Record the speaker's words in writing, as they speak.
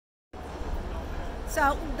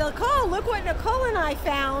So Nicole, look what Nicole and I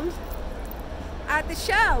found at the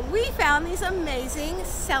show. We found these amazing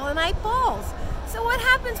selenite bowls. So what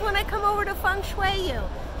happens when I come over to feng shui you?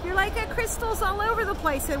 You're like, crystals all over the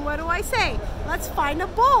place, and what do I say? Let's find a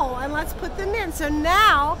bowl and let's put them in. So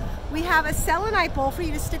now we have a selenite bowl for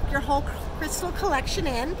you to stick your whole crystal collection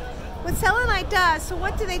in. What selenite does, so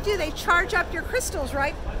what do? They charge up your crystals,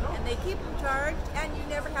 right? And they keep them charged, and you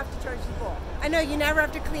never have to charge the bowl. I know, you never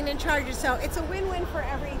have to clean and charge it, so it's a win-win for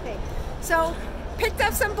everything. So picked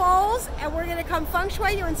up some bowls, and we're gonna come feng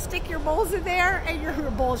shui you and stick your bowls in there, and your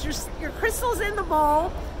crystals in the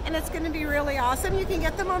bowl, and it's gonna be really awesome. You can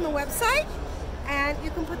get them on the website, and you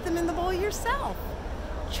can put them in the bowl yourself.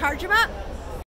 Charge them up.